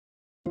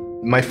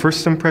My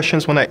first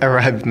impressions when I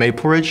arrived at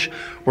Maple Ridge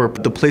were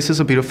the place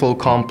is a beautiful,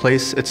 calm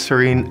place. It's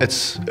serene.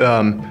 It's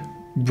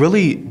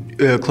really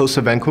close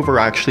to Vancouver,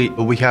 actually.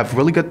 We have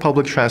really good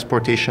public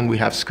transportation. We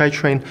have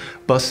SkyTrain,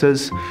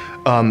 buses.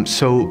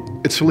 So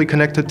it's really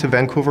connected to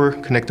Vancouver,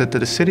 connected to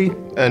the city,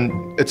 and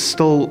it's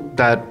still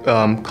that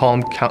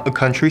calm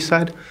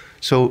countryside.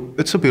 So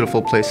it's a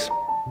beautiful place.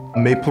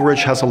 Maple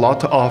Ridge has a lot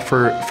to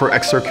offer for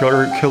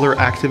extracurricular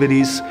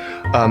activities.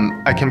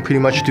 I can pretty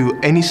much do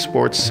any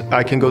sports.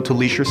 I can go to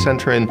leisure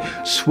center and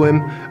swim,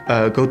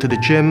 go to the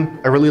gym.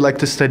 I really like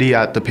to study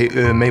at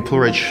the Maple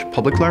Ridge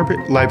Public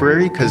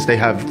Library because they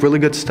have really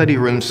good study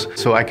rooms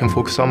so I can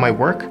focus on my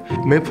work.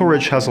 Maple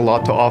Ridge has a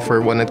lot to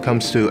offer when it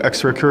comes to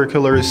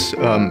extracurriculars,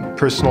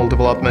 personal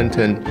development,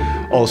 and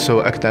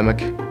also academic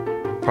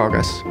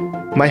progress.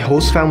 My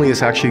host family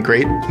is actually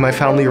great. My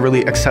family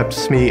really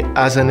accepts me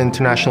as an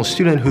international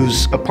student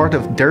who's a part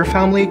of their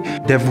family.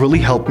 They've really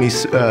helped me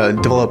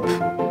develop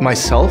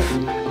myself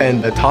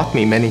and taught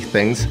me many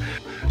things.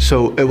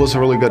 So it was a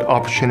really good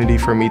opportunity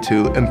for me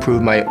to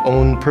improve my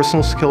own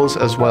personal skills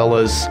as well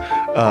as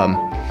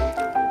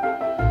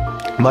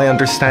my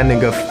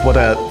understanding of what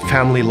a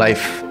family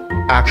life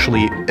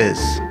actually is.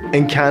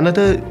 In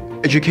Canada,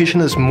 education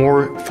is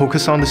more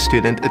focused on the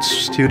student. It's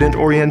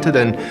student-oriented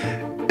and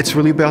it's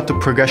really about the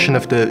progression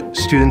of the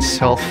student's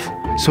self.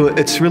 So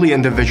it's really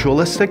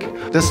individualistic.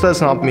 This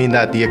does not mean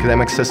that the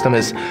academic system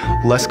is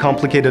less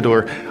complicated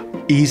or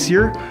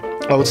easier.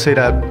 I would say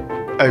that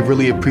I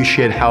really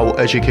appreciate how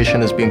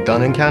education is being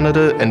done in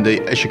Canada, and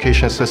the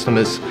education system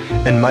is,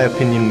 in my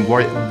opinion,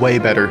 way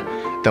better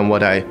than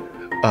what I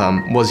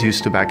was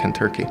used to back in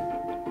Turkey.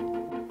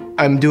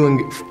 I'm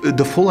doing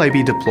the full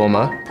IB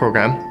diploma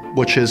program,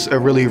 which is a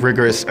really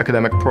rigorous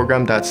academic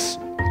program that's,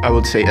 I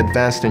would say,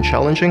 advanced and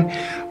challenging.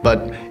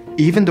 But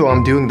even though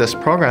I'm doing this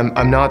program,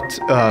 I'm not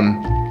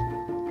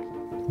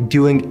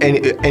doing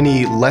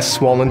any less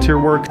volunteer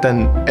work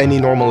than any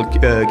normal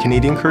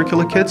Canadian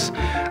curricula kids.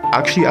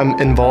 Actually, I'm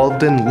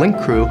involved in Link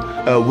Crew.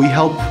 We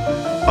help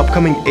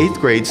upcoming 8th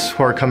grades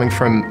who are coming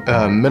from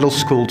middle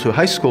school to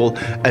high school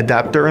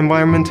adapt their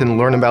environment and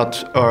learn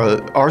about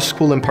our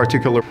school in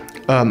particular.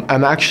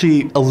 I'm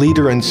actually a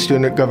leader in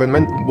student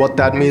government. What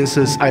that means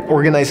is I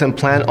organize and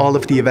plan all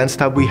of the events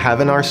that we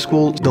have in our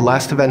school. The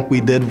last event we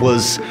did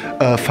was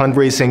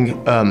fundraising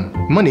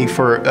money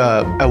for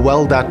a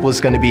well that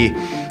was going to be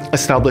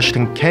established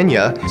in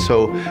Kenya.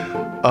 So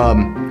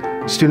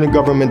student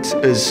government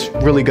is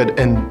really good,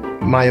 in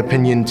my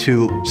opinion,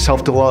 to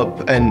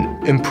self-develop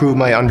and improve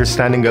my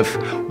understanding of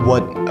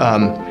what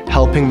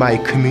helping my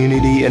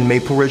community in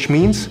Maple Ridge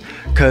means.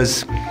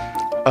 Because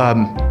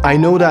I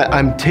know that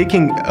I'm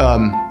taking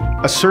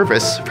a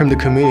service from the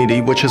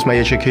community, which is my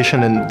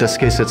education. In this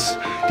case, it's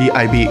the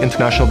IB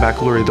International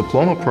Baccalaureate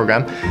Diploma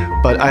Program.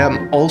 But I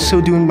am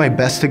also doing my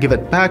best to give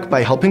it back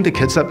by helping the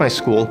kids at my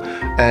school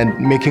and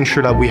making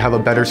sure that we have a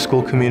better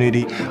school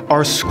community.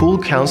 Our school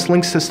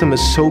counseling system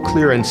is so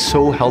clear and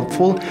so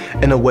helpful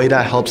in a way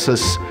that helps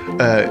us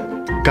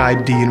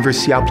guide the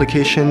university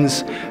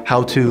applications,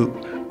 how to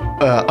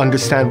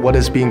understand what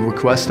is being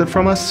requested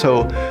from us.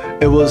 So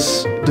it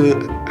was, the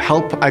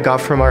help I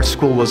got from our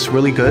school was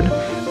really good.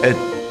 It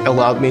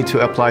allowed me to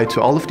apply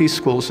to all of these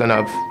schools, and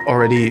I've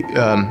already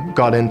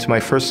got into my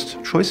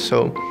first choice.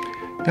 So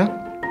yeah.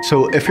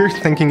 So if you're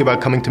thinking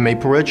about coming to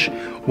Maple Ridge,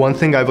 one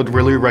thing I would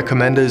really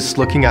recommend is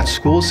looking at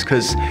schools,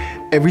 because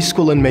every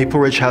school in Maple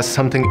Ridge has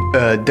something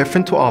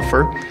different to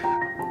offer.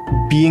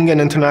 Being an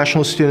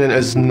international student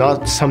is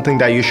not something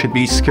that you should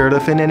be scared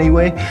of in any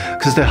way,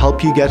 because the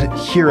help you get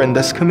here in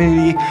this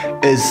community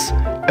is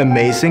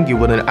amazing. You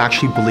wouldn't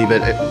actually believe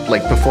it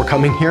like before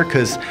coming here,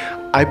 because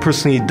I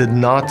personally did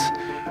not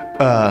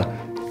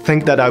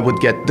think that I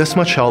would get this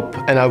much help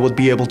and I would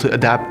be able to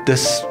adapt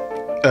this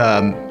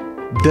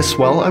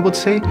well, I would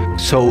say.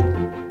 So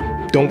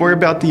don't worry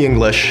about the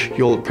English.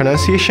 Your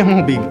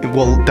pronunciation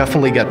will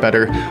definitely get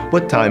better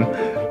with time.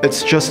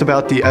 It's just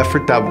about the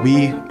effort that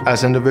we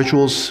as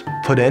individuals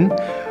put in.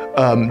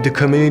 The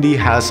community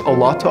has a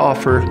lot to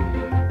offer.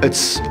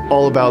 It's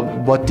all about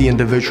what the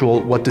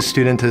individual, what the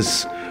student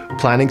is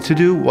planning to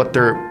do, what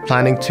they're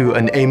planning to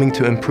and aiming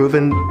to improve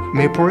in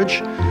Maple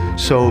Ridge.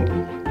 So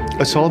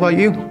it's all about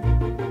you.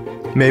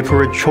 Maple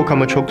Ridge çok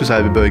ama çok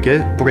güzel bir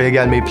bölge. Buraya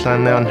gelmeyi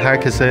planlayan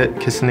herkese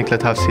kesinlikle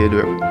tavsiye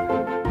ediyorum.